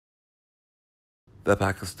The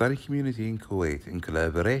Pakistani community in Kuwait, in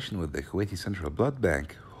collaboration with the Kuwaiti Central Blood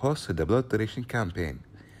Bank, hosted a blood donation campaign,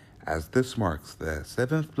 as this marks the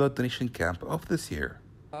 7th blood donation camp of this year.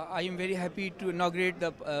 I am very happy to inaugurate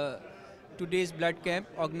the today's blood camp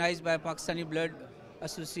organized by Pakistani Blood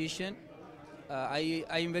Association. I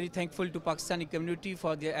am very thankful to Pakistani community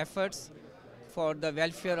for their efforts for the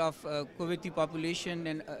welfare of Kuwaiti population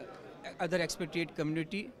and other expatriate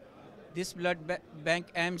community. This bank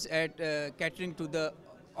aims at catering to the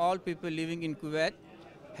all people living in Kuwait,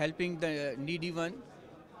 helping the needy one,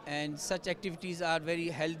 and such activities are very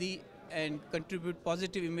healthy and contribute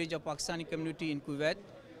positive image of Pakistani community in Kuwait.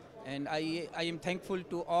 And I am thankful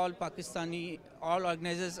to all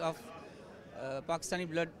organizers of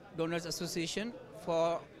Pakistani Blood Donors Association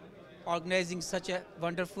for organizing such a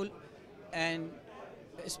wonderful and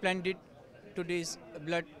splendid today's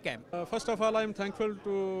blood camp. First of all, I am thankful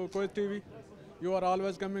to Kuwait TV. You are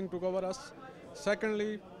always coming to cover us.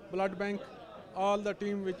 Secondly, Blood Bank, all the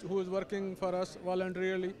team who is working for us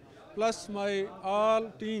voluntarily, plus my all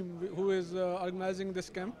team who is organizing this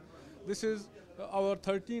camp. This is our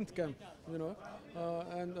 13th camp,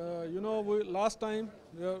 last time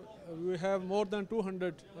we have more than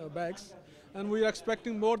 200 bags, and we are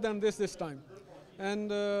expecting more than this time.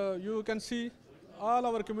 And you can see all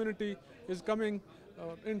our community is coming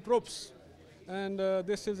in troops, and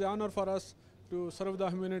this is an honor for us to serve the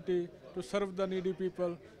humanity, to serve the needy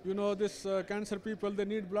people. This cancer people, they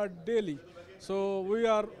need blood daily. So we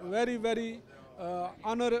are very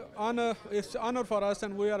it's honor for us,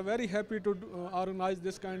 and we are very happy to organize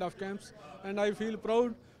this kind of camps, and I feel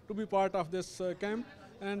proud to be part of this camp.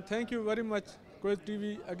 And thank you very much, Kuwait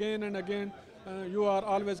TV, again and again. You are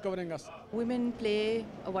always covering us. Women play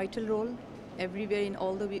a vital role everywhere in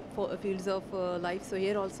all the fields of life. So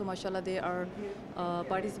here also, mashallah, they are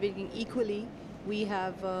participating equally. We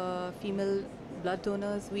have female blood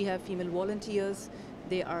donors, we have female volunteers.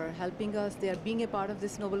 They are helping us, they are being a part of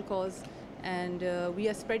this noble cause, and we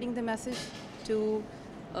are spreading the message to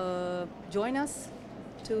join us,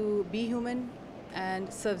 to be human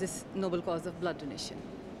and serve this noble cause of blood donation.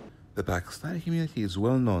 The Pakistani community is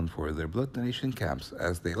well known for their blood donation camps,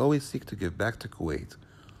 as they always seek to give back to Kuwait.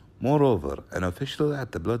 Moreover, an official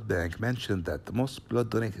at the blood bank mentioned that the most blood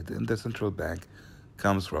donated in the central bank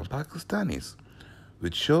comes from Pakistanis,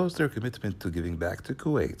 which shows their commitment to giving back to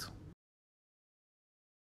Kuwait.